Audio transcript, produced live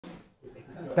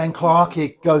Ben Clark,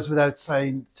 it goes without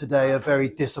saying today, a very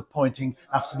disappointing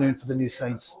afternoon for the New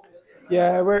Saints.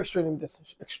 Yeah, we're extremely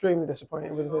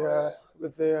disappointed with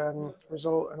the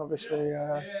result, and obviously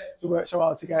we worked so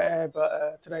hard to get here,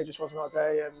 but today just wasn't our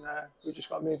day, and we just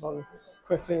got to move on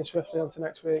quickly and swiftly on to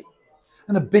next week.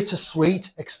 And a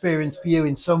bittersweet experience for you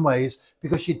in some ways,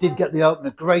 because you did get the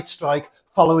opener, great strike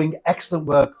following excellent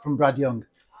work from Brad Young.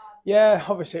 Yeah,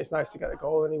 obviously it's nice to get the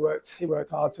goal, and he worked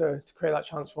hard to create that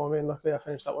chance for me, and luckily I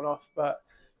finished that one off. But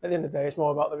at the end of the day, it's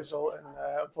more about the result, and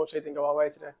unfortunately it didn't go our way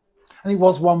today. And it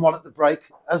was 1-1 at the break.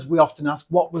 As we often ask,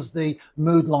 what was the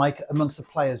mood like amongst the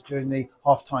players during the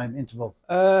half-time interval?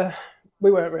 We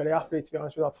weren't really happy, to be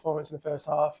honest, with our performance in the first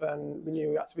half, and we knew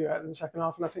we had to be better in the second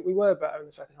half, and I think we were better in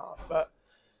the second half. But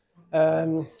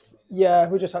yeah,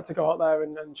 we just had to go out there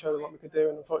and show them what we could do,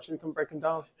 and unfortunately we couldn't break them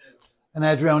down. And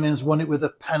Airdrieonians won it with a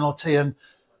penalty, and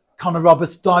Connor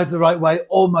Roberts dived the right way,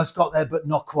 almost got there, but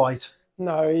not quite.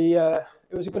 No, it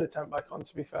was a good attempt by Con,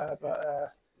 to be fair,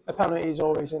 but a penalty is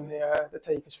always in the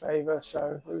taker's favour,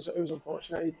 so it was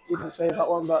unfortunate. He didn't save that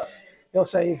one, but he'll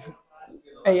save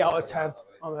 8 out of 10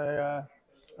 on a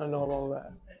normal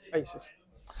basis.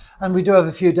 And we do have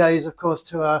a few days, of course,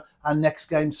 to our next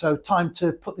game. So time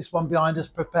to put this one behind us,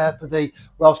 prepare for the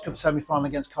Welsh Cup semi-final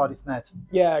against Cardiff Met.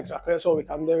 Yeah, exactly. That's all we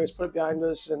can do is put it behind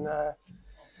us and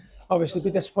obviously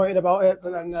be disappointed about it,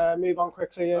 but then move on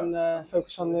quickly and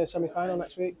focus on the semi-final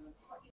next week.